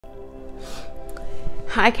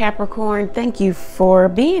Hi Capricorn, thank you for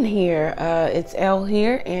being here. It's Elle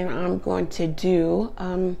here, and I'm going to do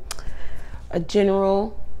a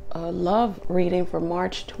general love reading for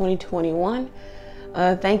March 2021.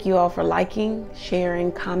 Thank you all for liking,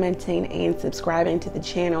 sharing, commenting, and subscribing to the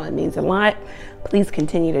channel. It means a lot. Please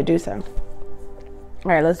continue to do so.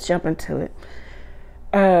 All right, let's jump into it.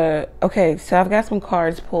 Okay, so I've got some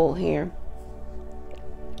cards pulled here.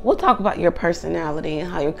 We'll talk about your personality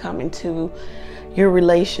and how you're coming to your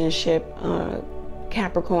relationship,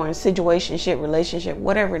 Capricorn, situationship, relationship,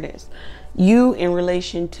 whatever it is. You in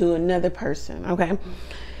relation to another person, okay?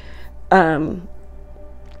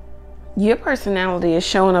 Your personality is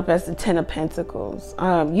showing up as the Ten of Pentacles.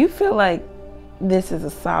 You feel like this is a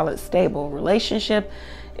solid, stable relationship.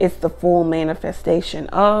 It's the full manifestation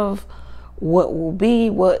of what will be,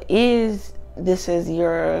 what is. This is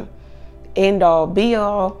your end all, be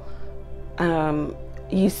all.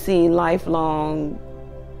 You see lifelong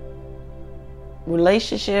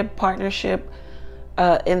relationship, partnership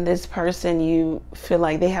in this person. You feel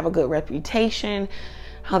like they have a good reputation.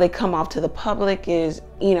 How they come off to the public is,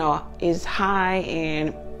 is high,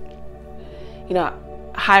 and,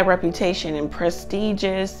 high reputation and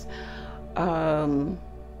prestigious.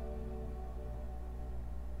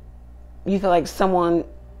 You feel like someone,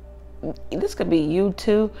 this could be you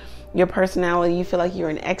too, your personality, you feel like you're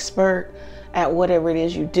an expert at whatever it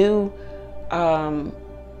is you do.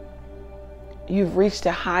 You've reached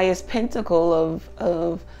the highest pinnacle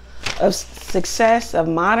of success, of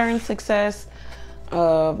modern success,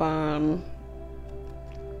 of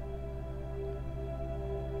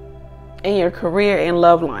in your career and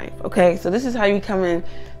love life. Okay, so this is how you come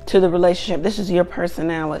into the relationship. This is your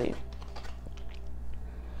personality.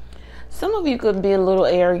 Some of you could be a little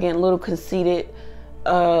arrogant, a little conceited,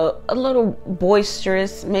 a little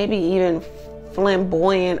boisterous, maybe even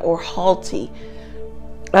flamboyant or haughty.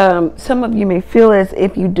 Some of you may feel as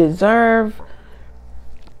if you deserve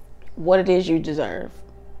what it is you deserve,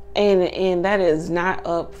 and that is not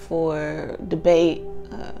up for debate,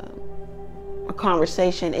 a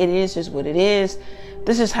conversation. It is just what it is.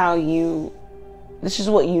 This is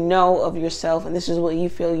what you know of yourself, and this is what you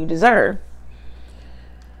feel you deserve.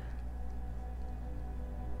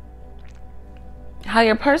 How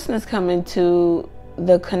your person is coming to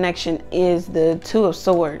the connection is the Two of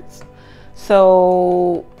Swords.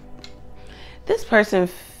 So this person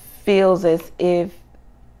feels as if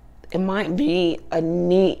it might be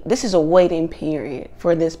this is a waiting period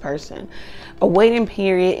for this person. A waiting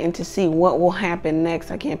period, and to see what will happen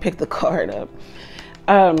next. I can't pick the card up.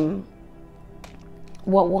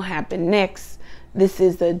 What will happen next? This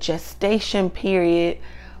is a gestation period.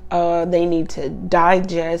 They need to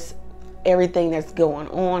digest everything that's going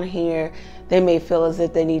on here. They may feel as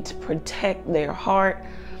if they need to protect their heart.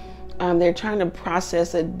 They're trying to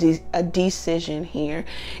process a decision here.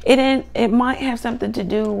 It might have something to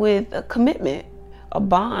do with a commitment, a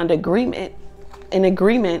bond agreement, an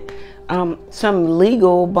agreement, some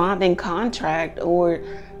legal bonding contract, or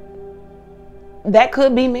that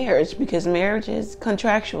could be marriage, because marriage is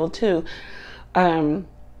contractual too. I'm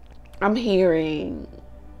hearing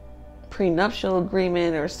prenuptial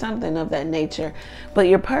agreement or something of that nature, but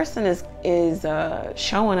your person is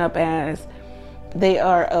showing up as they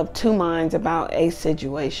are of two minds about a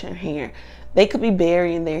situation here. They could be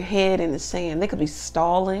burying their head in the sand. They could be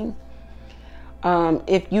stalling.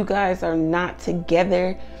 If you guys are not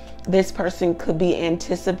together, this person could be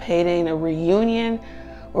anticipating a reunion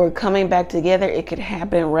or coming back together. It could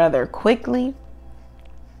happen rather quickly.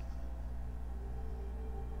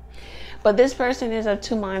 But this person is of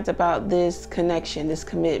two minds about this connection, this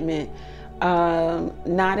commitment.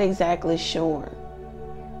 Not exactly sure,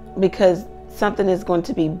 because something is going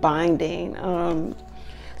to be binding.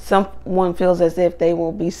 Someone feels as if they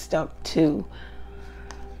will be stuck to.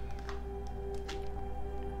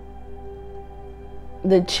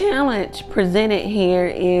 The challenge presented here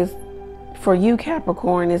is, for you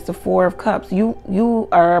Capricorn, is the Four of Cups. You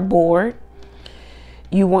are bored.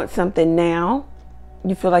 You want something now.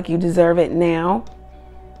 You feel like you deserve it now.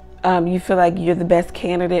 You feel like you're the best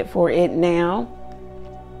candidate for it now.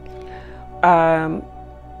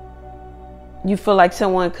 You feel like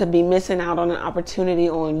someone could be missing out on an opportunity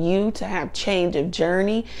on you to have change of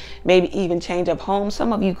journey, maybe even change of home.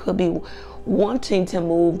 Some of you could be wanting to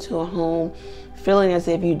move to a home, feeling as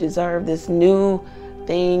if you deserve this new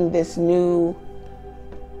thing, this new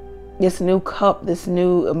cup, this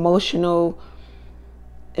new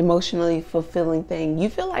emotionally fulfilling thing. You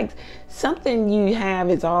feel like something you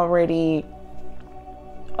have is already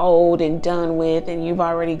old and done with, and you've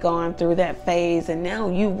already gone through that phase, and now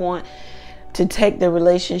you want to take the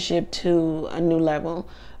relationship to a new level,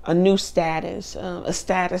 a new status, a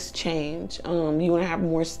status change. You want to have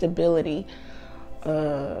more stability.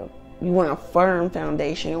 You want a firm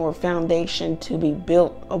foundation, or a foundation to be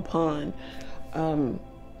built upon.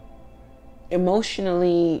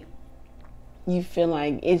 Emotionally, you feel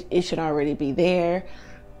like it should already be there.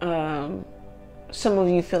 Some of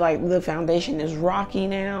you feel like the foundation is rocky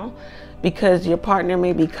now because your partner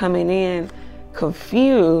may be coming in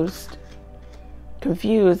confused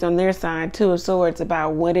on their side, Two of Swords,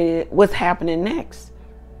 about what's happening next.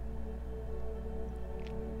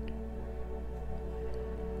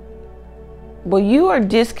 Well, you are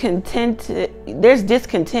discontented. There's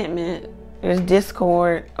discontentment. There's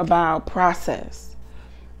discord about the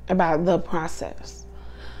process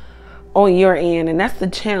on your end. And that's the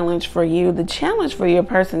challenge for you. The challenge for your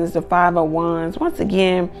person is the Five of Wands. Once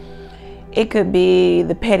again, it could be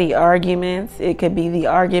the petty arguments. It could be the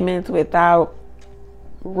arguments without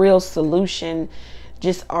real solution,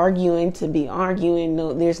 just arguing to be arguing.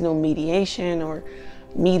 No, there's no mediation or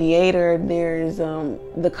mediator. There's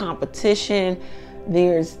the competition.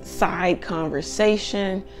 There's side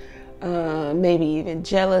conversation. Maybe even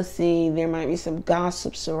jealousy. There might be some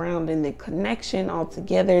gossip surrounding the connection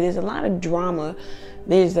altogether. There's a lot of drama.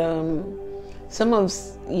 There's some of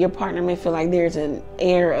your partner may feel like there's an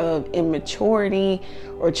air of immaturity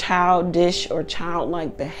or childish or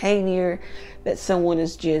childlike behavior, that someone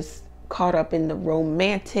is just caught up in the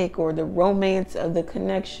romantic or the romance of the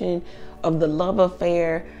connection, of the love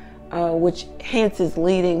affair, which hence is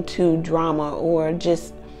leading to drama or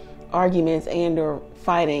just arguments and or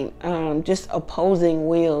fighting, just opposing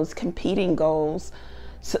wills, competing goals.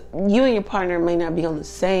 So you and your partner may not be on the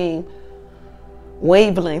same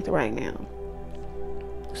wavelength right now.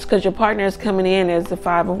 It's because your partner is coming in as the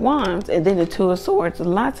Five of Wands and then the Two of Swords.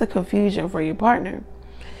 Lots of confusion for your partner.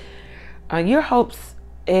 Your hopes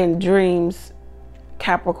and dreams,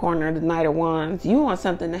 Capricorn, are the Knight of Wands. You want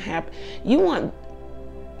something to happen. You want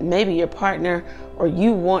maybe your partner, or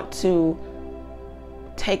you want to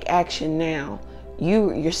take action now.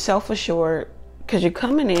 You're self-assured because you're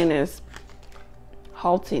coming in as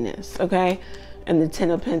haughtiness, okay? And the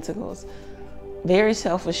Ten of Pentacles. Very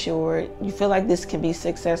self-assured. You feel like this can be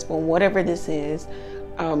successful, whatever this is.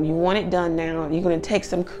 You want it done now. You're going to take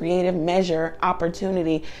some creative measure,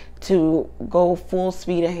 opportunity to go full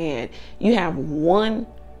speed ahead. You have one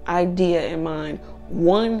idea in mind,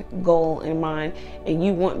 one goal in mind, and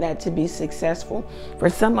you want that to be successful. For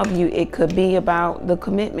some of you, it could be about the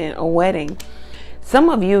commitment, a wedding. Some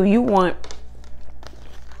of you, you want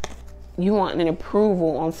an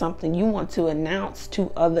approval on something. You want to announce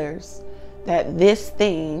to others that this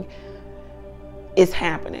thing is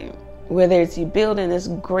happening. Whether it's you building this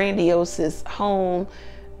grandiose home,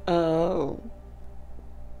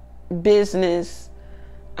 business,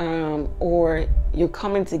 or you're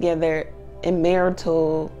coming together in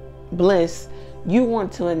marital bliss, you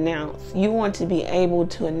want to announce. You want to be able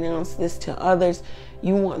to announce this to others.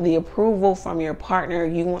 You want the approval from your partner.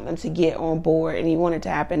 You want them to get on board, and you want it to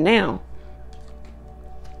happen now.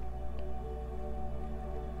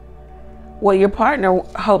 What your partner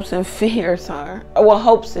hopes and fears are, well,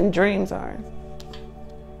 hopes and dreams are.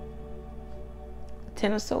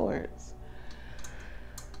 Ten of Swords.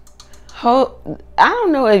 Hope, I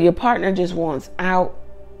don't know if your partner just wants out.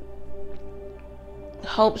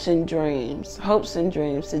 Hopes and dreams,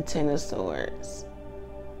 the Ten of Swords.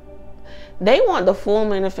 They want the full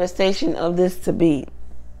manifestation of this to be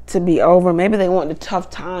over. Maybe they want the tough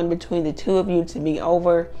time between the two of you to be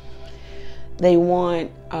over. They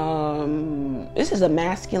want, this is a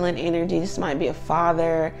masculine energy. This might be a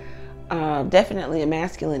father, definitely a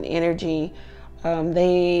masculine energy.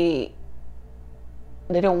 They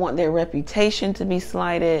don't want their reputation to be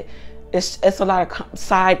slighted. It's a lot of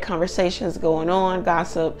side conversations going on,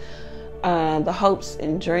 gossip, the hopes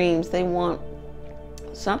and dreams. They want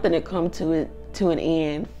something to come to an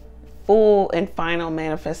end, full and final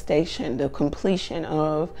manifestation, the completion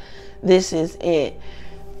of this is it.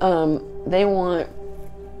 They want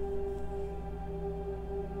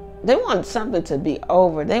something to be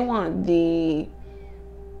over. They want the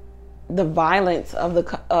violence of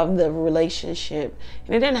the relationship,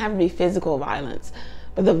 and it doesn't have to be physical violence,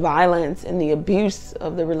 but the violence and the abuse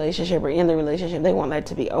of the relationship or in the relationship. They want that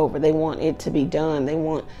to be over. They want it to be done. They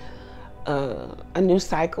want a new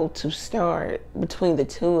cycle to start between the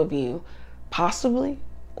two of you, possibly,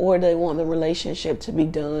 or they want the relationship to be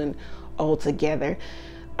done altogether.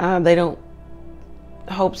 They don't,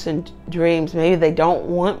 hopes and dreams, maybe they don't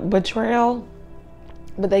want betrayal,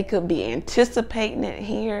 but they could be anticipating it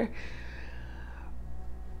here.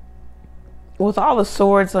 with all the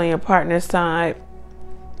swords on your partner's side,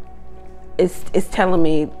 it's telling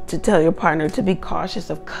me to tell your partner to be cautious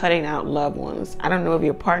of cutting out loved ones. I don't know if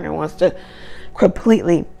your partner wants to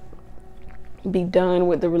completely be done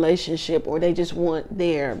with the relationship, or they just want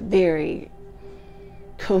their very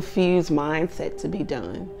confused mindset to be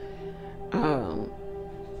done.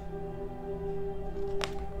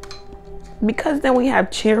 Because then we have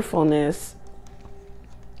cheerfulness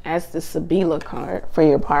as the Sibila card for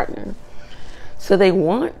your partner. So they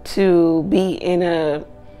want to be in a,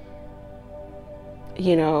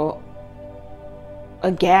 you know,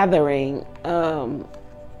 a gathering, you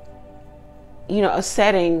know, a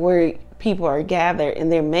setting where people are gathered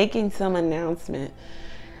and they're making some announcement.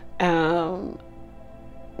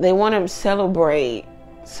 They want to celebrate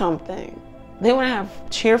something. They want to have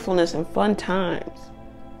cheerfulness and fun times.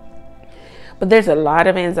 But there's a lot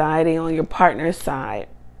of anxiety on your partner's side.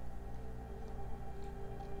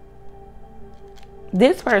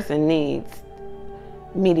 This person needs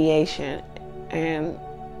mediation and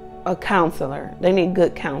a counselor. They need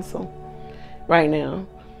good counsel right now.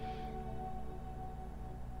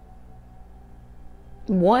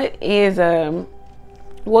 What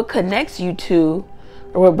connects you two,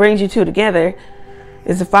 or what brings you two together,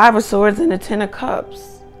 is the Five of Swords and the Ten of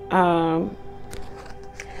Cups.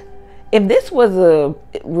 If this was a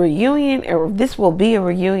reunion, or if this will be a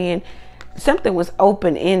reunion, something was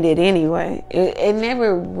open-ended anyway. It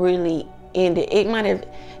never really ended. It might have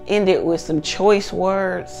ended with some choice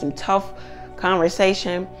words, some tough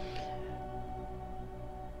conversation,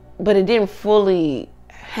 but it didn't fully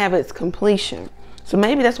have its completion. So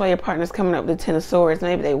maybe that's why your partner's coming up with the Ten of Swords.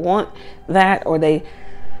 Maybe they want that, or they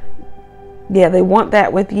want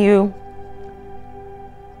that with you.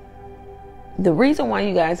 The reason why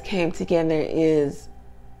you guys came together is,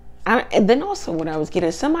 and then also what I was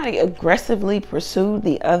getting, somebody aggressively pursued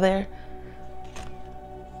the other.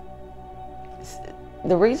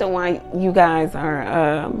 The reason why you guys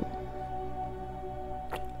are,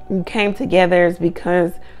 you came together is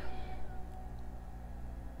because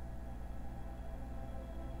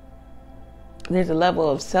there's a level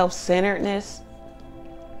of self-centeredness,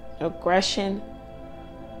 aggression,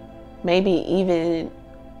 maybe even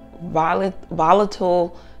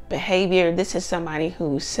volatile behavior. This is somebody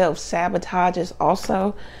who self-sabotages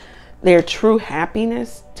also their true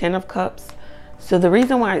happiness. Ten of Cups. So the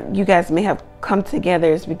reason why you guys may have come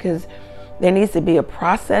together is because there needs to be a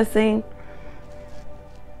processing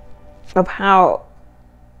of how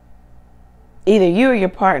either you or your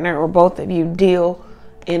partner, or both of you, deal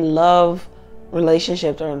in love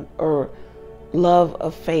relationships or love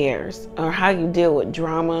affairs, or how you deal with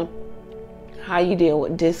drama, how you deal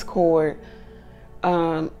with discord.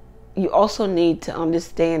 You also need to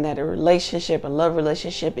understand that a relationship, a love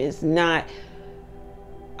relationship, is not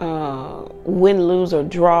win, lose, or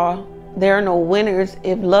draw. There are no winners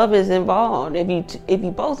if love is involved. If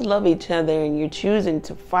you both love each other and you're choosing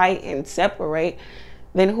to fight and separate,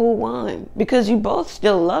 then who won? Because you both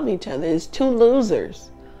still love each other. It's two losers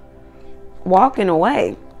walking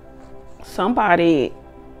away. Somebody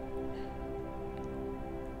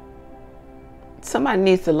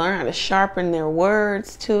needs to learn how to sharpen their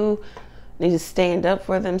words too. They need to stand up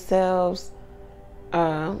for themselves.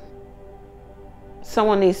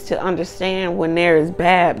 Someone needs to understand when there is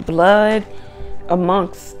bad blood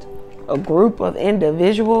amongst a group of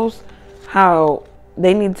individuals, how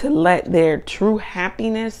they need to let their true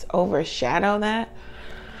happiness overshadow that.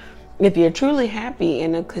 If you're truly happy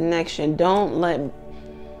in a connection, don't let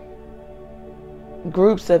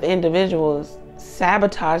groups of individuals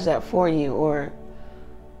sabotage that for you or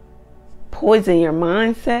poison your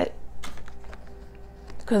mindset,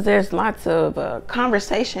 because there's lots of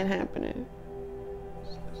conversation happening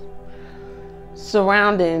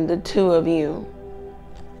surrounding the two of you.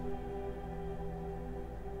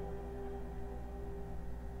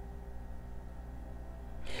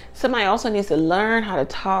 Somebody also needs to learn how to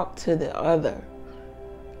talk to the other.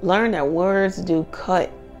 Learn that words do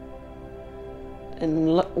cut,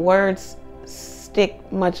 and words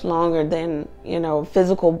stick much longer than, you know,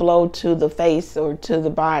 physical blow to the face or to the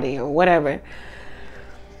body or whatever.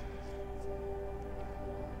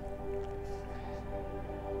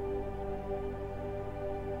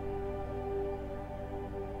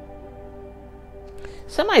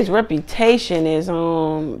 Somebody's reputation is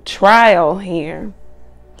on trial here.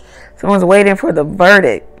 Someone's waiting for the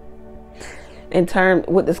verdict in terms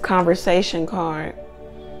with this conversation card.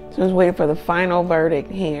 Someone's waiting for the final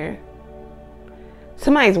verdict here.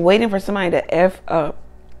 Somebody's waiting for somebody to F up.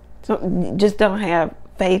 So just don't have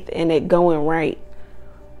faith in it going right.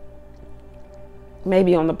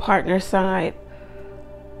 Maybe on the partner side.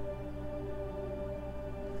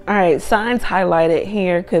 All right, signs highlighted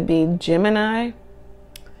here could be Gemini,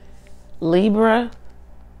 Libra,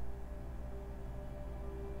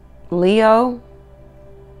 Leo,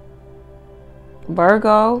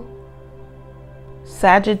 Virgo,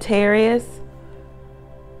 Sagittarius,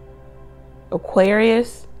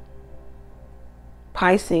 Aquarius,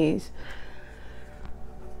 Pisces.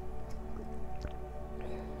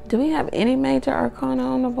 Do we have any major arcana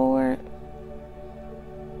on the board?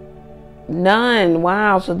 None.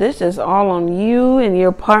 Wow. So this is all on you and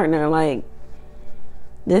your partner. Like,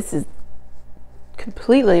 this is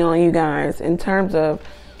completely on you guys in terms of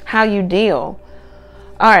how you deal.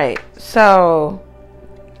 All right. So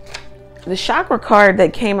the chakra card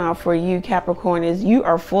that came out for you, Capricorn, is you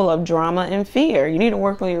are full of drama and fear. You need to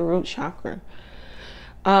work on your root chakra.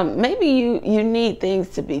 Maybe you need things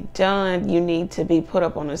to be done. You need to be put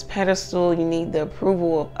up on this pedestal. You need the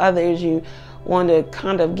approval of others. You want to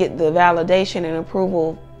kind of get the validation and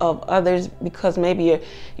approval of others because maybe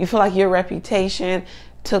you feel like your reputation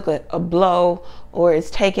took a blow or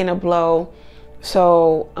is taking a blow.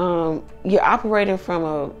 So you're operating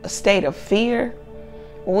from a state of fear.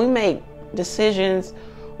 When we make decisions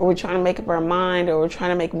or we're trying to make up our mind or we're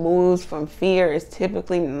trying to make moves from fear, it's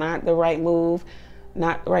typically not the right move,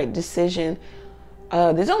 not the right decision.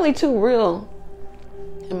 There's only two real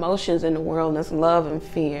emotions in the world, and that's love and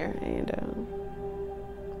fear. And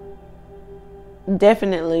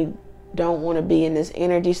definitely don't want to be in this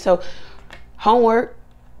energy. So homework,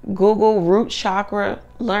 Google root chakra,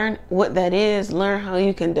 learn what that is, learn how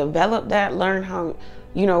you can develop that, learn how,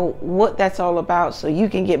 you know, what that's all about so you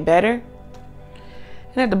can get better.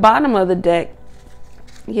 And at the bottom of the deck,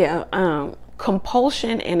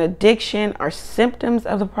 compulsion and addiction are symptoms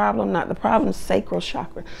of the problem, not the problem. Sacral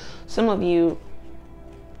chakra. Some of you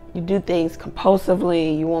do things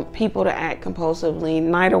compulsively. You want people to act compulsively.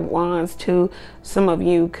 Knight of Wands too. Some of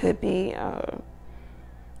you could be,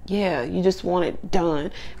 you just want it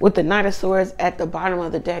done. With the Knight of Swords at the bottom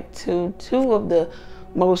of the deck too. Two of the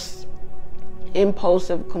most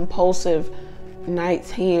impulsive, compulsive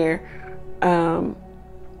knights here. To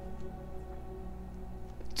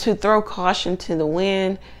throw caution to the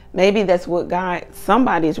wind. Maybe that's what got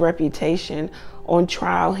somebody's reputation on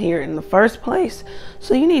trial here in the first place.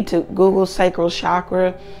 So you need to Google sacral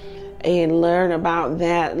chakra and learn about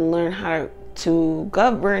that and learn how to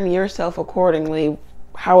govern yourself accordingly.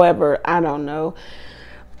 However, I don't know.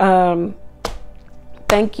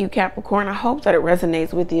 Thank you, Capricorn. I hope that it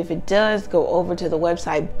resonates with you. If it does, go over to the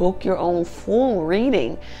website, book your own full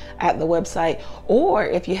reading at the website. Or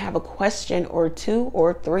if you have a question or two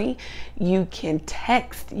or three, you can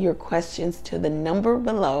text your questions to the number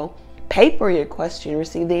below, pay for your question,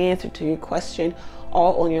 receive the answer to your question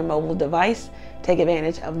all on your mobile device. Take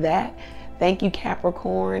advantage of that. Thank you,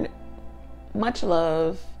 Capricorn. Much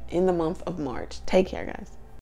love in the month of March. Take care, guys.